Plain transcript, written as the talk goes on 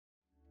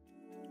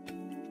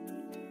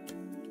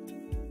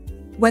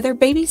Whether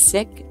baby's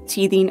sick,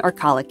 teething, or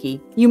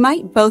colicky, you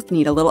might both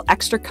need a little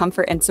extra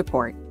comfort and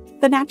support,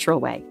 the natural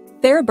way.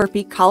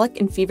 TheraBurpee Colic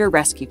and Fever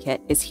Rescue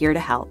Kit is here to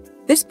help.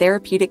 This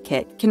therapeutic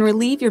kit can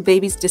relieve your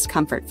baby's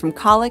discomfort from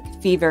colic,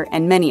 fever,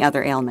 and many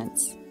other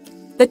ailments.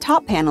 The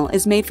top panel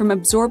is made from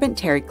absorbent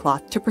terry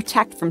cloth to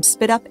protect from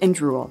spit up and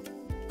drool.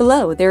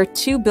 Below, there are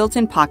 2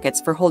 built-in pockets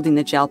for holding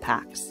the gel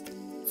packs.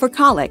 For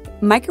colic,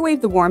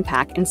 microwave the warm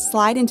pack and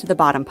slide into the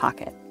bottom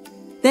pocket.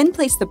 Then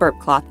place the burp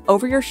cloth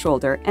over your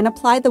shoulder and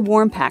apply the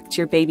warm pack to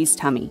your baby's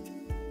tummy.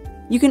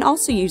 You can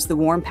also use the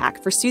warm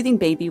pack for soothing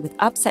baby with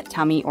upset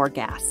tummy or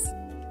gas.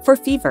 For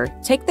fever,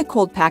 take the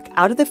cold pack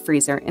out of the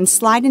freezer and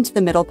slide into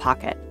the middle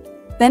pocket.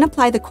 Then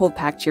apply the cold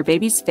pack to your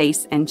baby's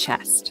face and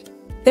chest.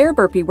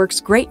 TheraBurpee works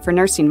great for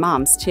nursing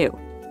moms too.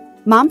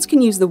 Moms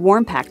can use the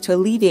warm pack to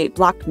alleviate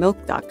blocked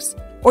milk ducts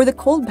or the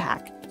cold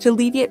pack to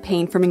alleviate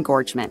pain from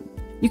engorgement.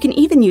 You can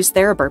even use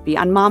TheraBurpee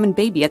on mom and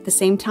baby at the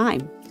same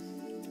time.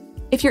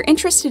 If you're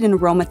interested in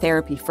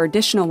aromatherapy for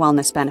additional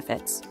wellness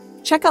benefits,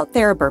 check out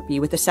TheraBurpee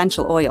with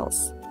essential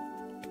oils.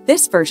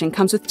 This version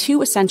comes with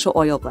 2 essential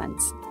oil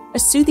blends, a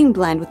soothing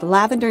blend with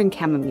lavender and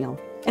chamomile,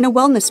 and a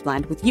wellness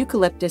blend with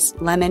eucalyptus,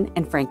 lemon,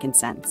 and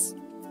frankincense.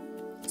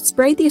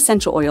 Spray the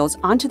essential oils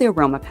onto the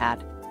aroma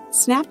pad,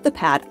 snap the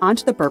pad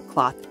onto the burp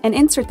cloth, and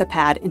insert the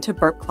pad into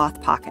burp cloth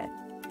pocket.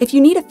 If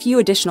you need a few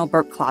additional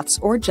burp cloths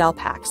or gel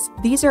packs,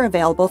 these are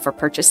available for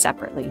purchase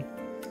separately.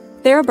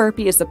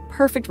 TheraBurpee is the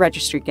perfect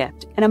registry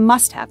gift and a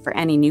must-have for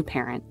any new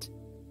parent.